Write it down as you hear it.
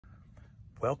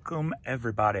Welcome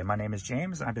everybody. My name is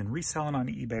James and I've been reselling on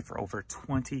eBay for over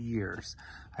 20 years.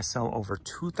 I sell over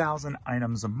 2,000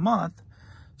 items a month.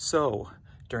 So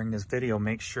during this video,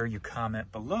 make sure you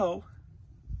comment below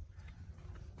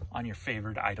on your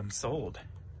favorite item sold.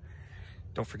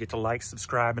 Don't forget to like,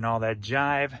 subscribe, and all that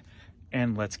jive.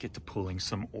 And let's get to pulling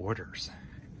some orders.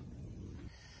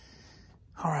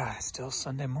 All right, still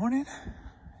Sunday morning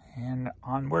and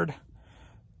onward.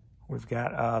 We've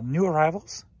got new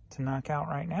arrivals to knock out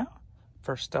right now.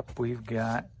 First up, we've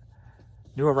got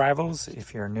new arrivals.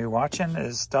 If you're new watching,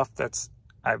 is stuff that's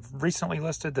I've recently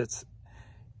listed that's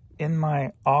in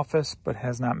my office but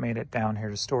has not made it down here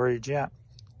to storage yet.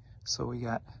 So we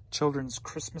got Children's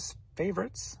Christmas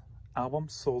Favorites album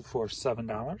sold for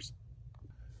 $7.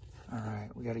 All right,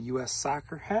 we got a U.S.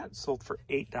 soccer hat sold for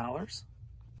 $8.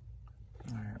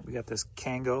 All right, we got this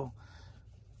Kango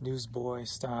newsboy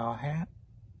style hat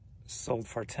sold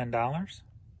for $10.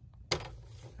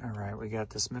 All right, we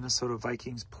got this Minnesota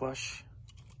Vikings plush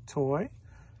toy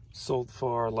sold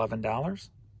for $11.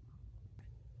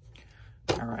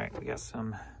 All right, we got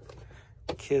some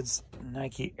kids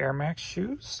Nike Air Max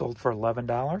shoes sold for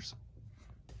 $11.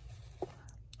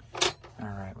 All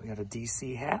right, we got a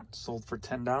DC hat sold for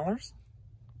 $10.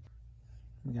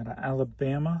 We got an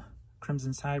Alabama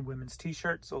Crimson Tide women's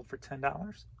t-shirt sold for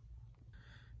 $10.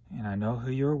 And I know who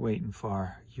you're waiting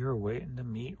for. You're waiting to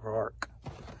meet Rourke.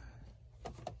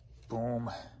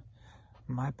 Boom.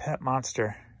 My pet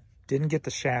monster. Didn't get the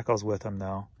shackles with him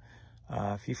though.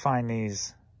 If you find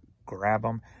these, grab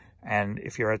them. And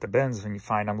if you're at the bins and you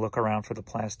find them, look around for the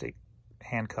plastic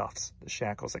handcuffs, the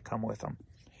shackles that come with them.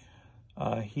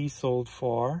 He sold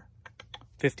for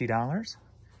 $50.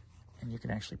 And you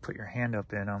can actually put your hand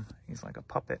up in him. He's like a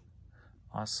puppet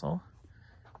also.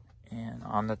 And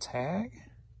on the tag,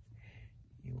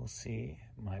 you will see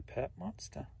my pet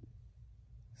monster.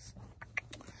 So,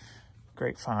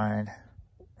 great find.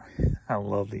 I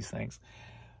love these things.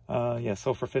 Yeah,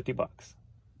 sold for $50.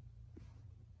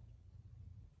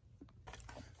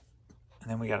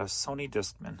 And then we got a Sony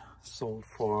Discman sold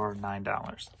for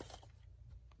 $9.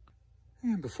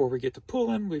 And before we get to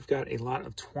pulling, we've got a lot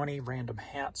of 20 random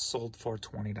hats sold for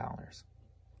 $20.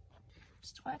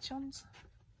 Stretchums.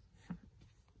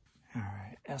 All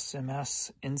right,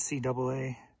 SMS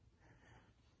NCAA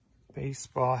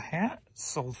baseball hat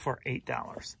sold for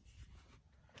 $8.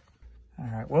 All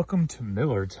right, welcome to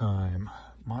Miller time.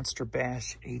 Monster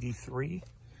Bash 83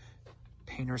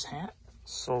 painter's hat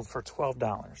sold for $12.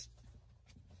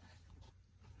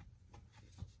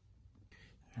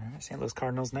 All right, St. Louis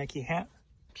Cardinals Nike hat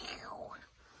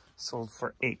sold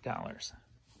for $8.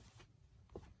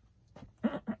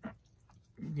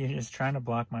 You're just trying to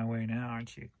block my way now,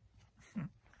 aren't you?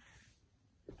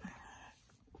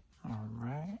 All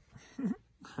right,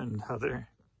 another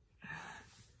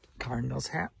Cardinals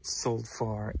hat sold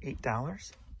for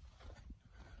 $8.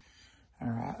 All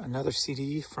right, another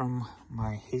CD from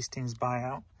my Hastings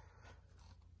buyout.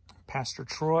 Pastor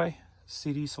Troy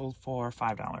CD sold for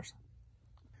 $5.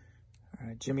 All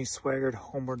right, Jimmy Swaggart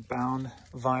Homeward Bound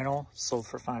vinyl sold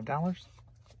for $5.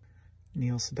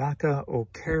 Neil Sedaka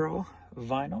O'Carroll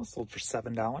vinyl sold for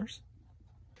 $7.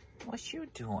 What you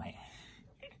doing?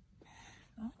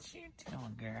 What you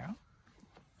doing, girl?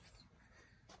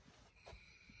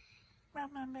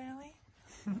 Rub my belly.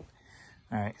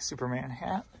 All right, Superman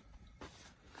hat.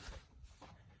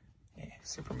 Yeah,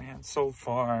 Superman sold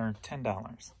for $10.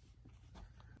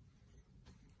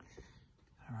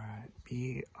 All right,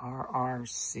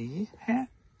 BRRC hat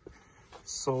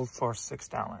sold for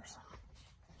 $6. All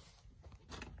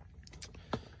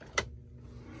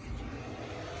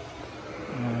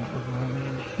right, we're going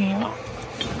in here.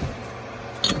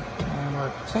 And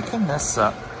we're picking this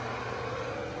up.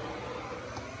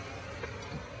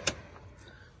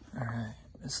 All right,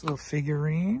 this little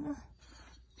figurine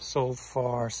sold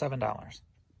for $7. All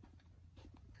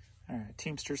right,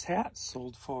 Teamster's hat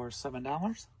sold for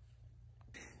 $7.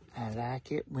 I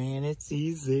like it when it's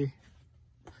easy.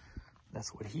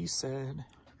 That's what he said.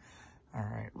 All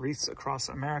right, Wreaths Across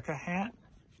America hat.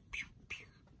 Pew, pew,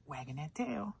 wagging that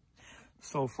tail.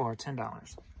 Sold for $10.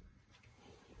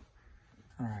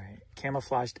 All right,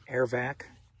 Camouflaged Airvac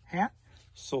hat.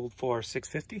 Sold for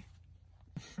 $6.50.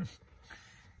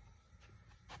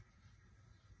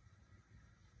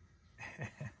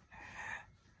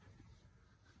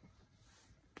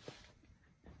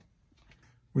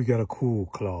 We got a Cool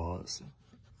Claus.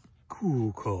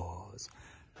 Cool Claus.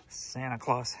 Santa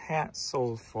Claus hat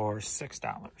sold for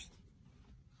 $6.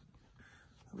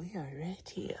 We are right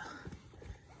here.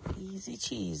 Easy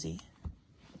cheesy.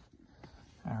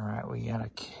 All right, we got a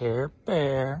Care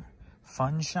Bear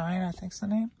Funshine, I think's the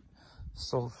name.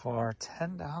 sold for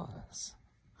 $10.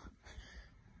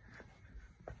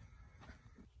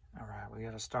 All right, we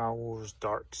got a Star Wars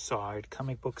Dark Side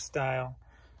comic book style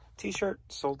t-shirt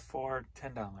sold for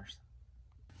 $10. All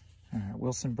right,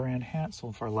 Wilson brand hat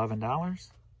sold for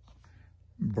 $11.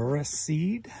 Burra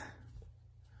Seed.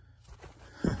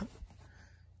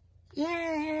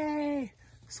 Yay!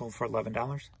 Sold for $11.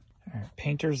 All right,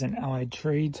 Painters and Allied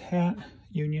Trades hat,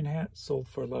 Union hat, sold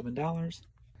for $11.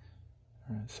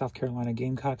 South Carolina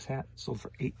Gamecocks hat sold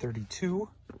for $8.32.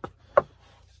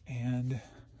 And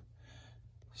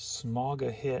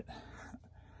Smoga Hit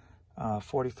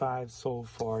 45 sold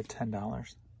for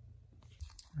 $10.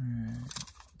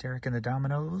 Derek and the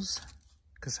Dominoes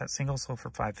cassette single sold for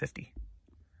 $5.50.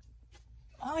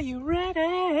 Are you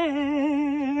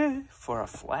ready for a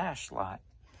flashlight?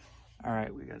 All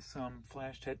right, we got some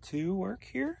flash tattoo work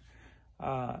here.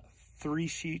 3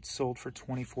 sheets sold for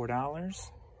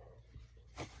 $24.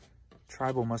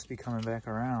 Tribal must be coming back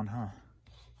around, huh?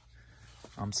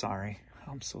 I'm sorry.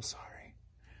 I'm so sorry.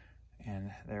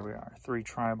 And there we are. 3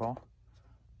 tribal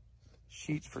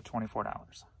sheets for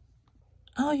 $24.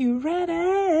 Are you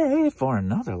ready for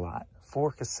another lot?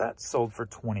 4 cassettes sold for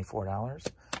 $24.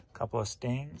 A couple of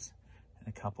Stings and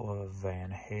a couple of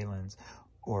Van Halens,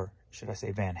 or should I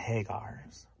say Van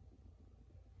Hagars.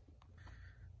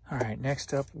 All right,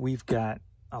 next up we've got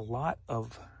a lot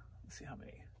of, let's see how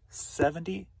many,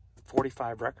 70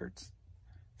 45 records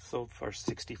sold for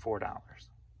 $64.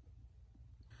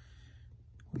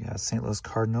 We got St. Louis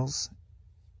Cardinals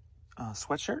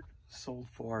sweatshirt sold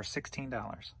for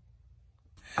 $16.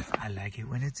 I like it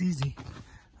when it's easy.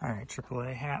 All right,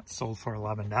 AAA hat sold for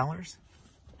 $11.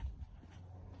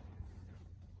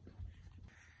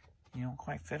 You don't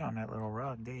quite fit on that little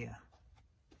rug, do you?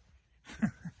 All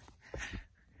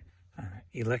right,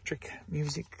 Electric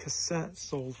Music cassette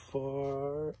sold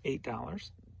for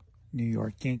 $8. New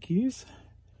York Yankees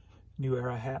New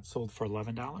Era hat sold for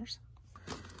 $11.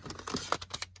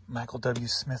 Michael W.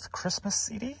 Smith Christmas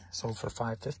CD sold for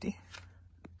 $5.50.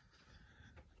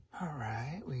 All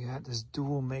right, we got this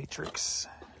Dual Matrix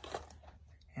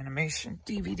animation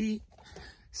DVD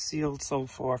sealed, sold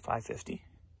for $5.50.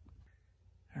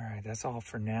 All right, that's all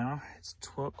for now. It's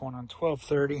going on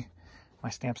 12:30. My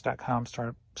stamps.com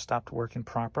stopped working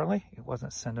properly. It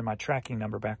wasn't sending my tracking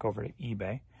number back over to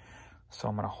eBay. So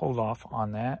I'm going to hold off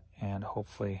on that, and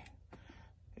hopefully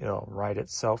it'll right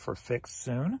itself or fix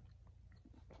soon.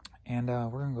 And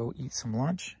we're going to go eat some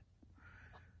lunch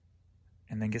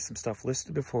and then get some stuff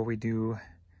listed before we do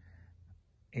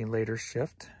a later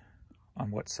shift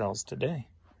on what sells today.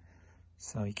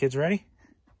 So you kids ready?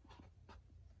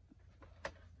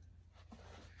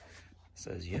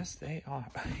 Says yes, they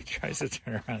are. He tries to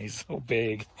turn around. He's so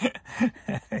big.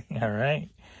 All right,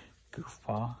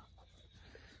 goofball.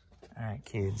 All right,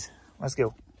 kids, let's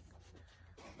go.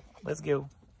 Let's go.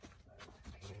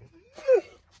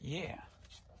 Yeah.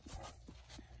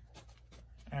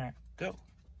 All right, go.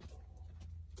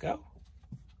 Go.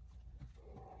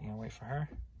 You gonna wait for her?